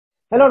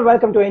Hello and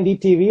welcome to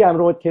NDTV. I'm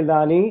Rohit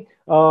Khilnani.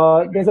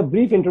 There's a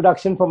brief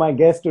introduction for my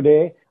guest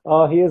today.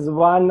 He has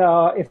won,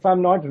 if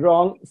I'm not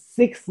wrong,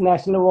 6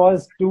 national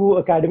awards, 2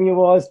 Academy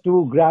Awards,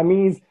 2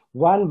 Grammys,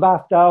 1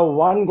 BAFTA,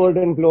 1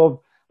 Golden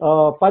Globe,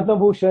 Padma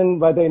Bhushan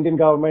by the Indian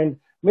government.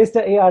 Mr.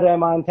 A.R.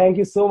 Rahman, thank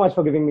you so much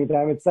for giving me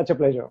time. It's such a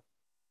pleasure.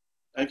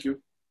 Thank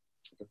you.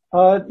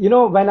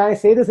 When I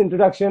say this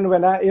introduction,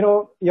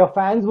 your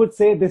fans would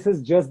say this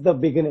is just the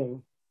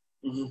beginning.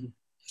 Mm-hmm.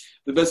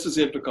 The best is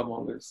yet to come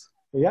always.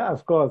 Yeah,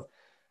 of course.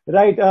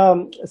 Right.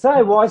 So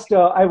I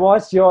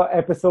watched your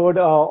episode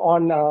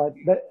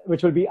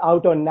which will be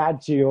out on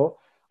Nat Geo.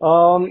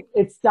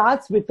 It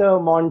starts with a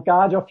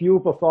montage of you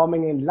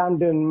performing in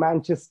London,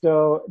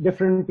 Manchester,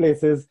 different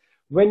places.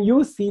 When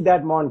you see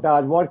that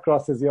montage, what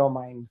crosses your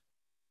mind?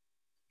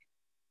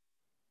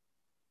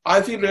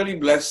 I feel really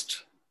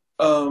blessed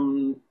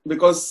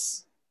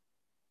because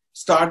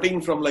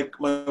starting from, like,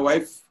 my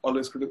wife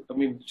always,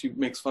 she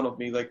makes fun of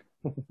me. Like,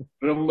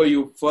 remember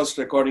you first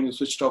recording, you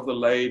switched off the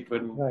light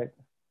Right.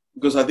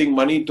 Because I think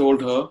Money told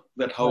her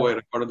that how Right. I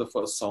recorded the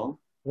first song.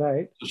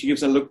 Right. So she keeps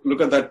saying, look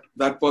at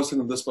that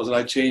person and this person.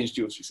 I changed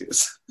you, she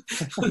says.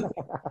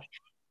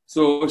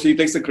 So she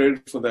takes the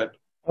credit for that.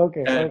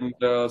 Okay. And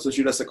so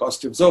she does the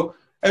costume. So,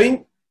 I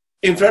mean,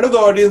 in front of the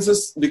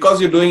audiences,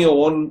 because you're doing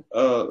your own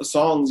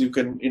songs, you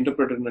can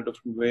interpret it in a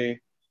different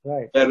way.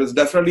 Right. There is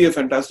definitely a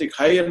fantastic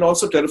high and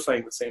also terrifying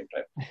at the same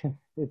time.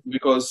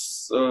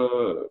 Because,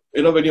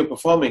 when you're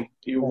performing,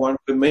 you want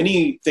the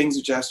many things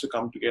which has to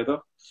come together.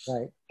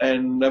 Right.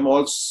 And I'm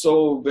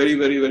also very,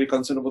 very, very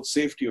concerned about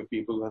safety of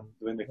people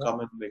when they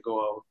come and they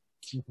go out.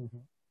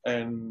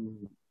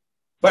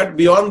 But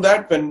beyond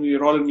that, when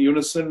we're all in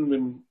unison,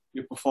 when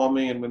you're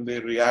performing and when they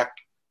react,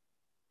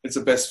 it's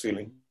the best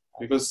feeling.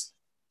 Because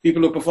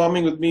people who are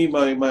performing with me,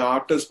 my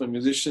artists, my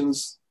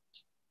musicians,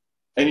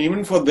 and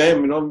even for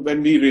them,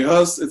 when we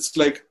rehearse, it's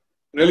like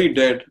really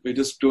dead. We're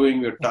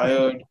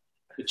tired,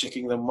 we're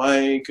checking the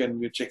mic and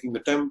we're checking the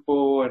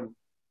tempo and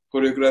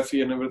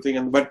choreography and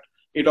everything. But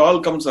it all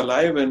comes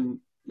alive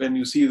when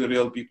you see the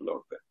real people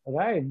out there.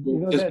 Right.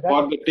 Just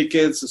bought the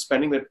tickets,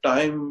 spending the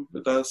time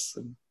with us.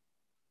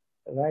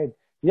 Right.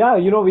 Yeah,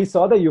 we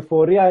saw the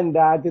euphoria in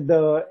that.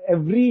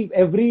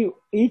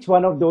 Each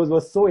one of those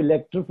was so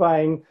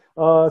electrifying.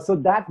 So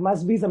that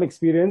must be some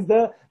experience.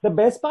 The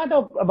best part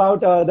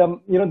about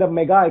the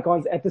Mega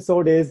Icons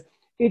episode is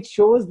it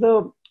shows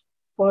the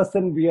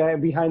person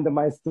behind the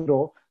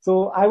maestro.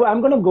 So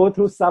I'm going to go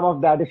through some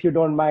of that if you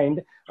don't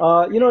mind.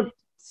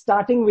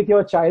 Starting with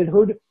your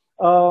childhood,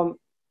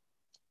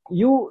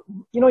 your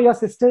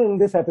sister in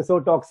this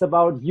episode talks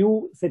about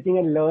you sitting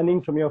and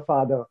learning from your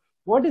father.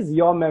 What is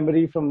your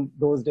memory from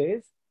those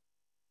days?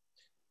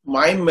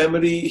 My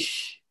memory,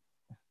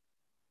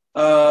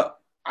 I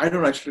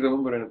don't actually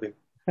remember anything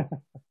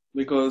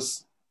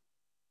because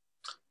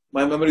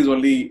my memory is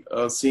only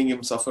seeing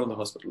him suffer in the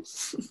hospital.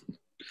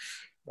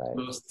 Right.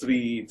 Those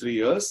three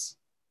years.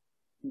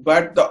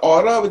 But the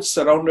aura which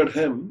surrounded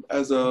him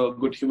as a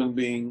good human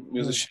being,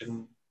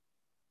 musician,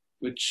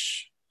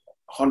 which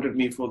haunted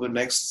me for the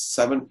next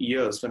 7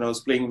 years when I was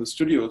playing in the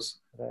studios.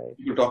 Right.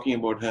 People talking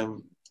about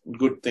him,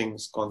 good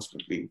things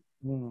constantly.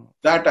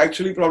 That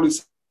actually probably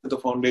set the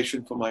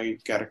foundation for my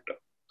character.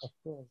 Of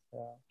course,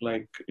 yeah.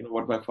 Like,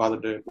 what my father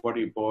did, what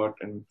he bought,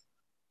 and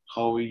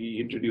how he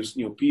introduced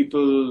new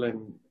people,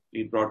 and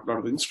he brought a lot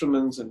of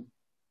instruments. And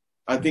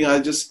I think I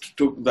just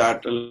took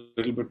that a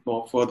little bit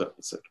more further.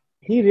 That's it.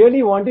 He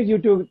really wanted you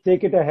to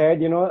take it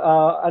ahead.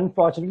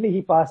 Unfortunately,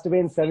 he passed away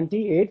in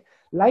 78.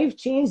 Life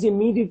changed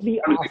immediately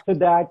after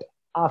that.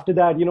 After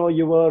that,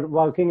 you were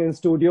working in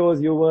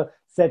studios, you were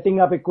setting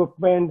up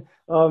equipment.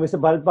 Mr.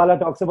 Bharatwala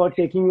talks about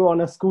taking you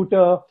on a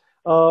scooter.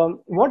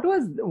 What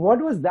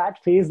was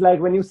that phase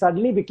like when you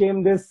suddenly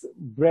became this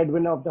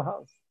breadwinner of the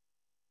house?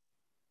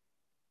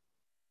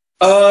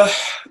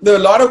 There are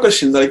a lot of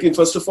questions. Like,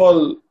 first of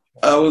all,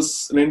 I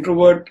was an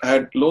introvert, I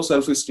had low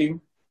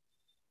self-esteem.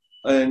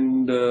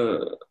 And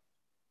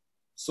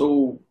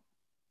so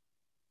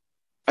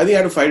I think I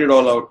had to fight it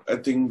all out. I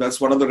think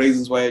that's one of the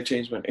reasons why I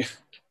changed my name.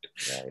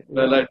 Right.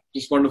 Well, I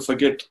just want to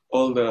forget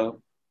all the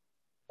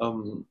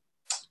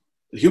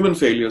human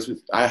failures which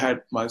I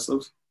had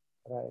myself.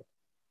 Right.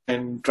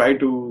 And try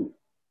to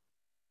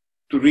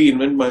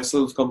reinvent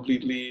myself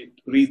completely,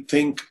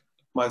 rethink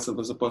myself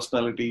as a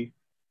personality,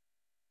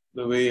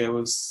 the way I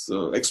was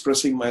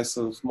expressing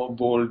myself, more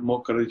bold,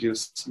 more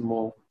courageous,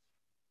 more,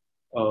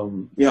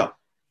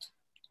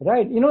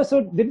 Right.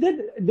 So did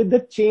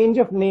the change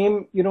of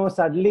name,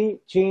 suddenly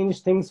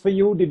change things for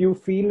you? Did you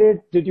feel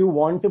it? Did you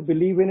want to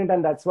believe in it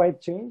and that's why it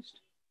changed?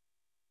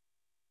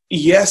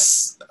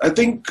 Yes, I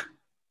think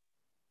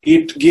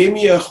it gave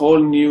me a whole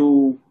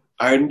new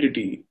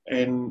identity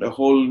and a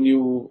whole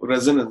new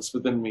resonance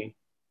within me.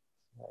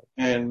 Right.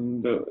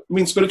 And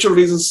spiritual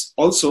reasons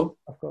also,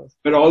 of course,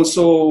 but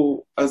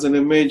also as an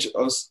image,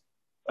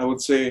 I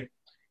would say,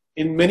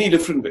 in many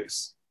different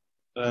ways.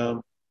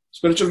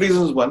 Spiritual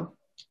reasons one.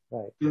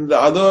 Right. And the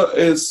other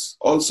is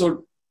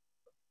also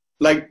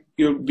like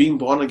you're being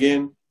born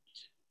again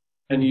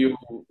and you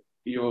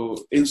your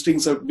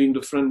instincts have been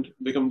different,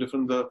 become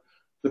different. The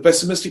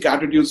pessimistic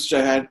attitudes which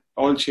I had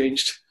all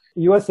changed.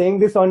 You were saying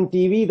this on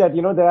TV that,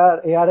 there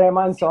are A.R.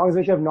 Rahman songs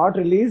which have not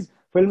released.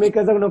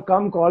 Filmmakers are going to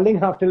come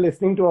calling after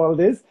listening to all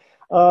this.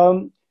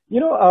 After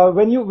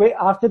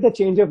the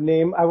change of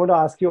name, I want to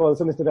ask you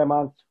also, Mr.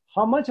 Rahman,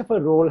 how much of a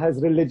role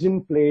has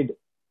religion played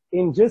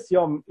in just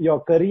your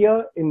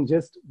career, in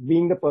just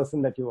being the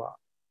person that you are?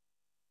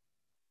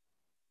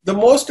 The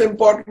most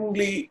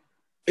importantly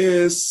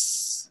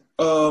is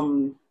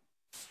I'm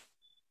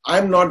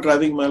not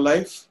driving my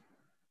life.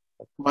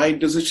 My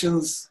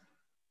decisions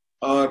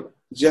are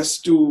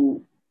just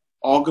to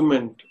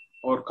augment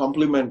or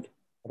complement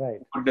right.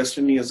 what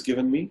destiny has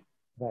given me.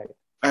 Right.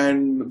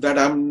 And that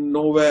I'm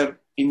nowhere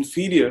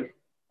inferior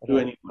to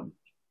anyone.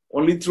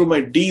 Only through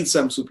my deeds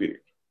I'm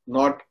superior,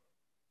 not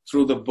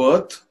through the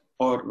birth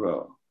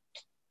or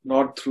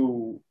not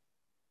through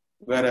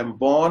where I'm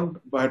born.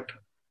 But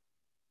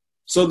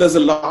so there's a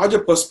larger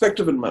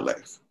perspective in my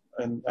life,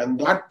 and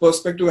that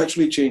perspective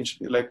actually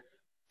changed me. Like,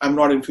 I'm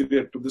not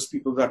inferior to this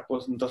people, that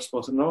person,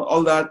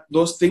 all that,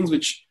 those things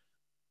which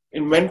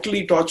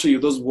mentally torture you,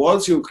 those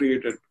walls you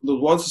created,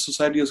 those walls the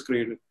society has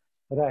created,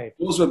 right?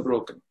 Those were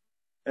broken.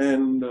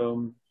 And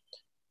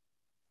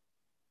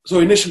so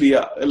initially,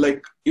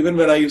 like even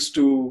when I used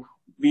to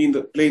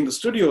play in the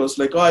studios,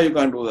 like, oh, you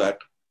can't do that.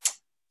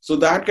 So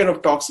that kind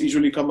of talks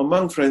usually come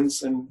among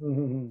friends, and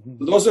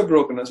those are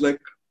broken. It's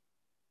like,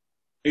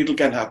 it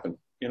can happen.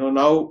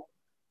 Now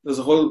there's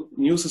a whole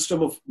new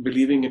system of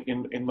believing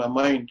in my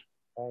mind,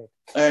 right.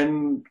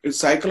 And it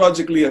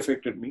psychologically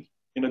affected me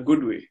in a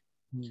good way,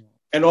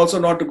 and also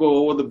not to go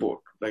over the board,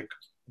 like,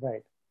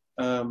 right.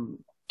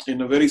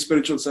 In a very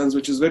spiritual sense,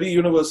 which is very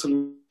universal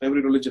in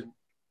every religion.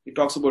 It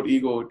talks about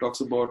ego. It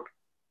talks about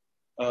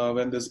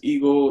when there's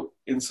ego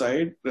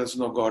inside, there's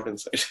no God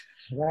inside.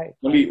 Right.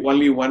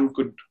 Only one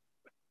could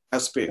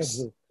have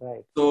space.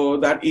 Right. So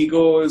that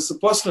ego is a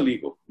personal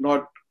ego,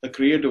 not a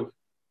creative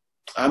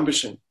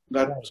ambition.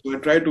 So I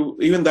try to,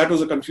 even that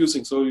was a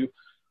confusing. So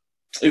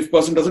if a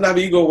person doesn't have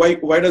ego,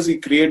 why does he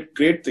create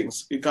great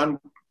things? He can't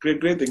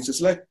create great things.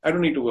 It's like, I don't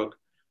need to work.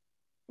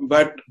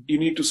 But you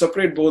need to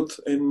separate both.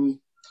 And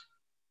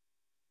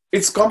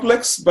it's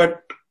complex,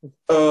 but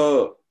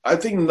I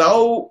think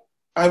now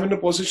I'm in a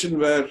position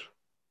where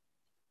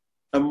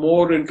I'm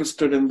more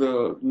interested in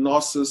the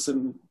gnosis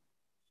and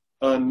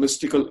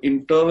mystical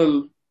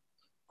internal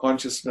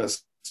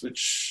consciousness,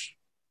 which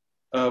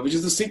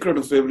is the secret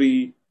of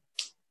every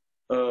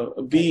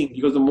being.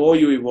 Because the more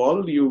you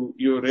evolve, you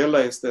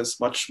realize there's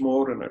much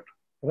more in it.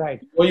 Right.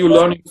 The more you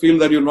learn, you feel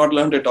that you've not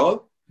learned at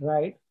all.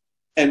 Right.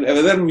 And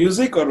whether in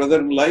music or whether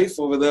in life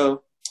or whether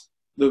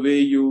the way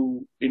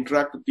you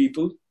interact with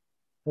people,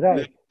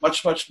 right,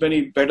 much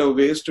many better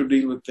ways to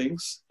deal with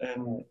things,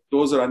 and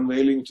those are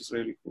unveiling, which is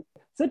really cool.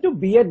 So to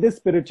be at this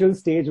spiritual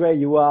stage where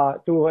you are,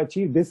 to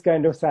achieve this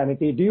kind of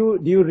sanity, do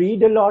you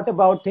read a lot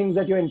about things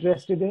that you're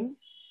interested in?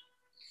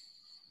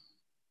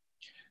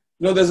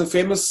 There's a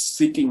famous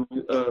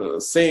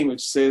saying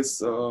which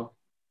says,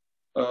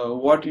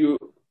 what you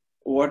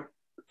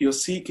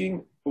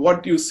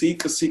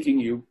seek is seeking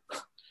you.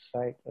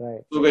 Right.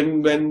 So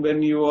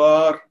when you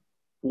are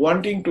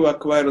wanting to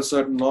acquire a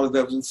certain knowledge,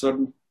 there's a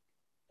certain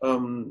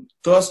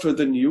thirst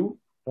within you.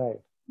 Right.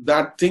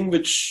 That thing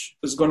which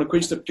is going to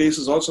quench the taste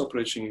is also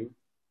approaching you.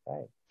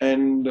 Right.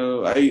 And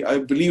I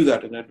believe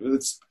that in it.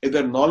 It's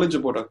either knowledge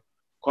about a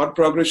chord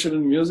progression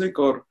in music,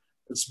 or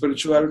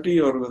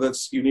spirituality, or whether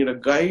it's you need a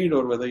guide,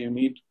 or whether you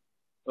need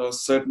a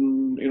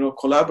certain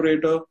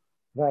collaborator.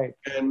 Right.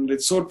 And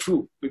it's so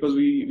true, because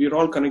we're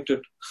all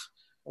connected.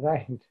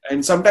 Right.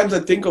 And sometimes I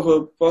think of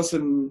a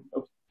person,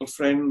 a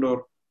friend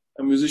or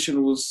a musician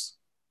who's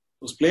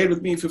played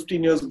with me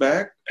 15 years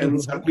back,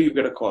 and suddenly you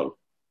get a call.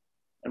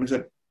 And he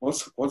said,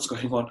 what's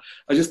going on?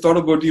 I just thought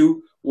about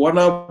you 1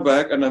 hour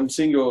back, and I'm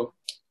seeing your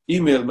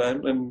email,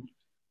 man. And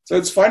so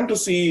it's fun to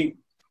see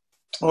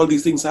all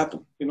these things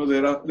happen.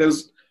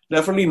 There's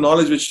definitely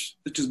knowledge which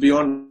is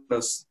beyond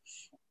us.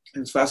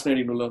 It's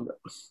fascinating to learn that.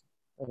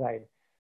 Right.